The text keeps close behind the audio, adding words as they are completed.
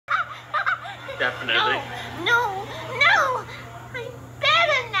Definitely. No. I'm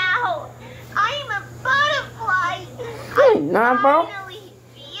better now. I'm a butterfly. I'm not, bro. Finally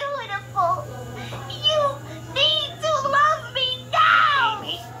beautiful. You need to love me now.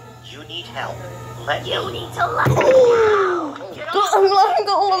 Amy, you need help. You need to love me now. Let him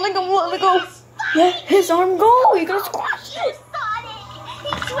go. Let his arm go. You gotta squash You it. thought it.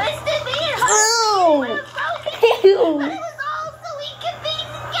 He twisted me and hurt Ew. me. But Ew. it was all so we could be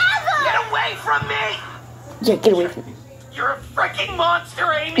together. Get away from me! Yeah, get away from me. You're a freaking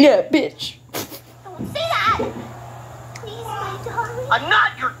monster, Amy! Yeah, bitch. Don't say that. Please, my darling. I'm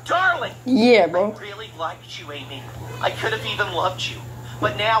not your darling! Yeah, bro. I really liked you, Amy. I could have even loved you.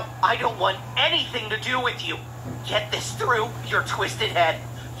 But now, I don't want anything to do with you. Get this through your twisted head.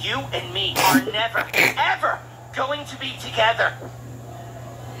 You and me are never, ever going to be together.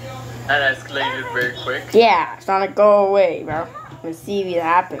 That escalated very quick. Yeah, Sonic, go away, bro. Let's see what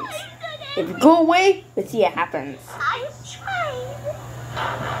happens. If you go away, let's see what happens. I've tried.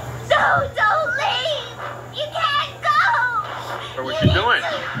 No, don't leave. You can't go. Or what you doing?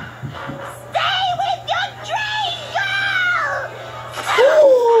 Stay with your dream girl.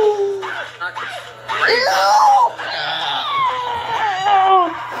 Not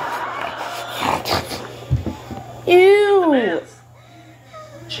Ew!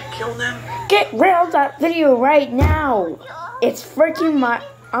 She killed him? Get rid of that video right now! It's freaking my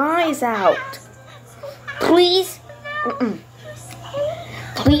eyes out! Please,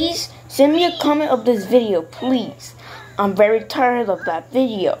 please send me a comment of this video, please. I'm very tired of that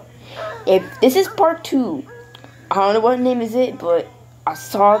video. If this is part 2, I don't know what name is it, but I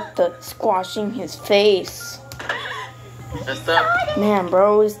saw the squashing his face. Messed up. Man,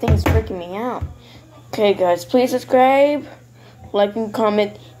 bro, this thing's freaking me out. Okay, guys, please subscribe, like, and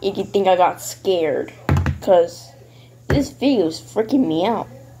comment if you think I got scared. Because this video is freaking me out.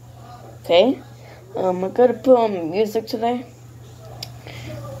 Okay? I'm gonna put on music today.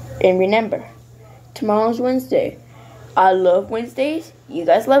 And remember, tomorrow's Wednesday. I love Wednesdays. You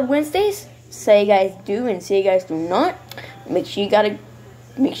guys love Wednesdays? Say you guys do and say you guys do not. Make sure you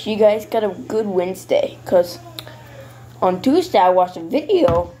guys got a good Wednesday. Because on Tuesday I watched a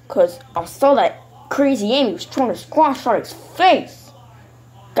video because I saw that Crazy Amy was trying to squash Sonic's face.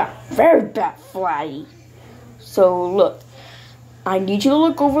 Got very bad flatty. So look, I need you to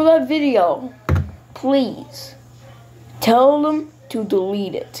look over that video. Please. Tell them to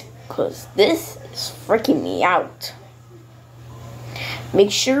delete it. Because this is freaking me out.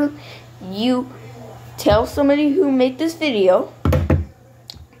 Make sure you tell somebody who made this video.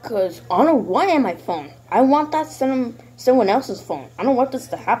 Because I don't want it on my phone. I want that on someone else's phone. I don't want this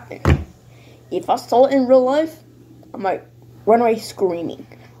to happen. If I saw it in real life, I might run away screaming.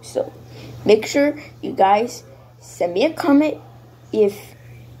 So, make sure you guys send me a comment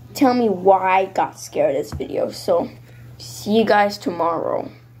tell me why I got scared of this video. So, see you guys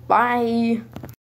tomorrow. Bye.